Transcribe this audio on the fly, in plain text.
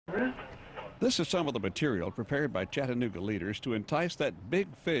This is some of the material prepared by Chattanooga leaders to entice that big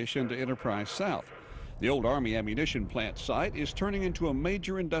fish into Enterprise South. The old Army ammunition plant site is turning into a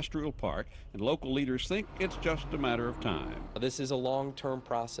major industrial park, and local leaders think it's just a matter of time. This is a long-term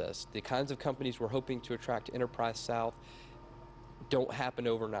process. The kinds of companies we're hoping to attract to Enterprise South don't happen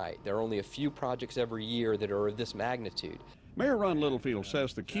overnight. There are only a few projects every year that are of this magnitude. Mayor Ron Littlefield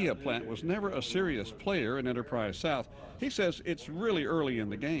says the Kia plant was never a serious player in Enterprise South. He says it's really early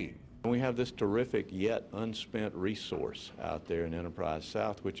in the game. We have this terrific yet unspent resource out there in Enterprise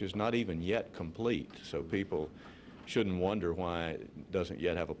South, which is not even yet complete. So people shouldn't wonder why it doesn't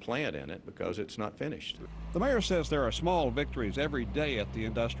yet have a plant in it, because it's not finished. The mayor says there are small victories every day at the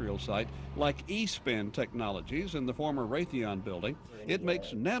industrial site, like E-Spin Technologies in the former Raytheon building. It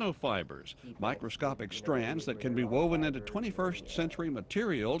makes nanofibers, microscopic strands that can be woven into 21st century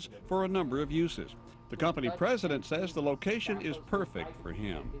materials for a number of uses. The company president says the location is perfect for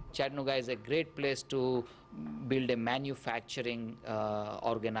him. Chattanooga is a great place to build a manufacturing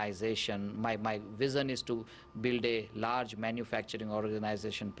organization. My vision is to build a large manufacturing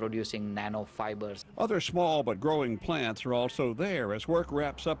organization producing nanofibers. Other small but growing plants are also there as work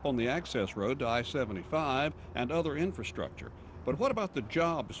wraps up on the access road to I-75 and other infrastructure. But what about the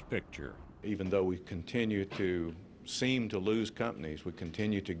jobs picture? Even though we continue to seem to lose companies, we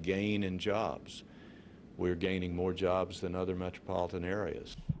continue to gain in jobs. We're gaining more jobs than other metropolitan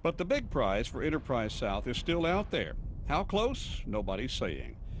areas. But the big prize for Enterprise South is still out there. How close? Nobody's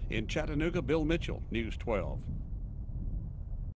saying. In Chattanooga, Bill Mitchell, News 12.